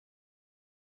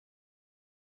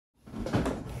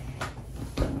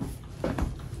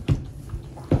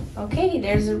Okay,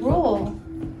 there's a rule.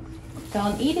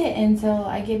 Don't eat it until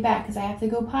I get back because I have to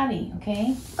go potty,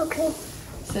 okay? Okay.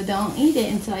 So don't eat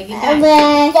it until I get back. And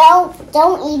then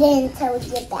don't eat it until we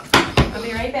get back. I'll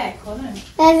be right back. Hold on.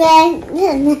 And then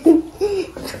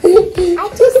I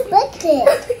just licked it.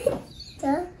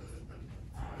 Huh?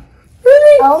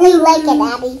 Only lick it,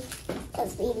 Abby.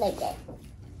 Because we lick it.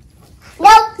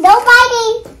 Nope, no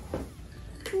biting.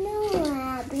 No,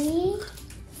 Abby.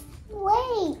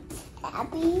 Wait,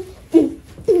 Abby.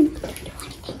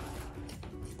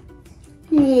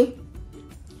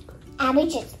 Abby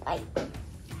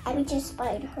just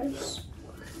bite hers.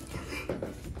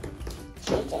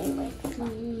 She didn't lick it.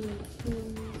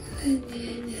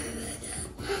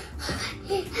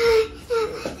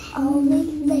 Only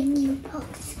lick your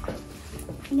popsicle.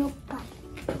 No biting.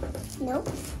 Nope.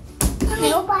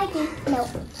 No biting. No.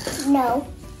 No.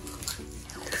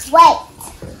 Wait.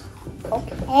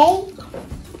 Okay.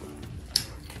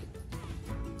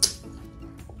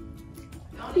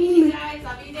 Don't eat it, guys.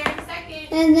 I'll be there in a second.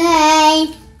 And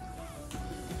then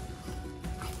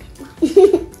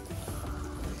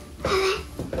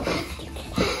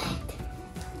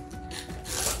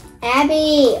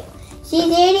Abby, she's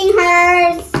eating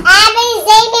hers. Abby's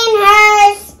eating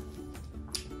hers.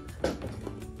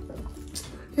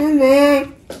 And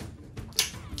then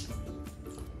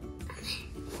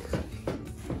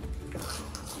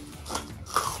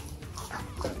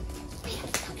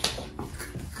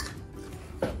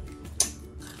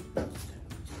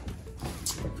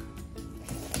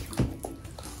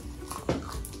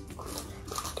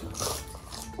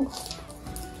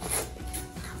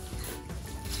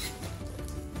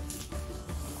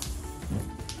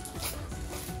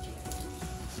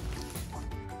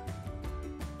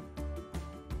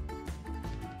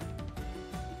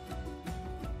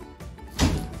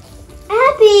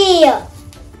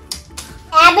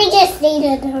Abby just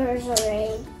ate hers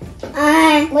already.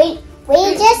 We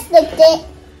just licked it.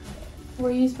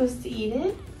 Were you supposed to eat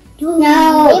it?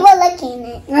 No. We were licking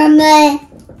it.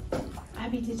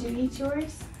 Abby, did you eat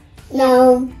yours?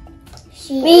 No.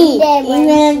 She ate it when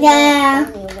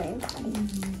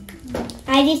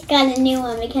I just got a new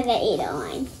one because I ate a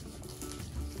line.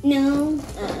 No.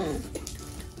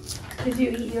 Did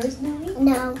you eat yours, Nelly?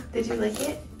 No. Did you lick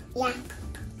it? Yeah.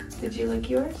 Did you lick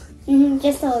yours?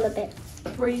 Just a little bit.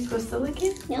 Were you supposed to lick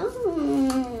it? No.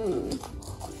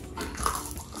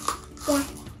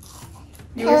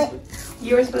 Yeah.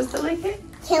 You were supposed to lick it?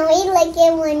 Can we lick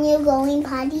it when you're going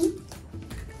potty?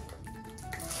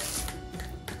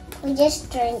 We just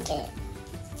drink it.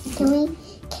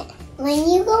 When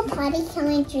you go potty, can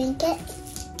we drink it?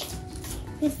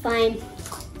 It's fine.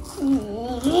 All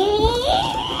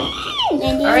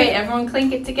right, everyone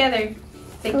clink it together.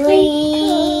 Say clink.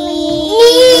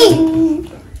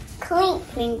 Clink.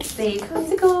 Clink. Say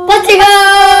popsicle.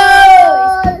 Popsicle!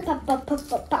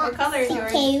 What color is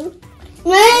yours? Pink.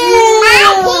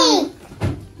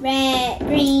 Red,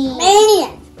 green. Me.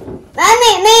 Bye.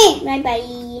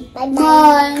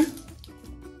 Bye.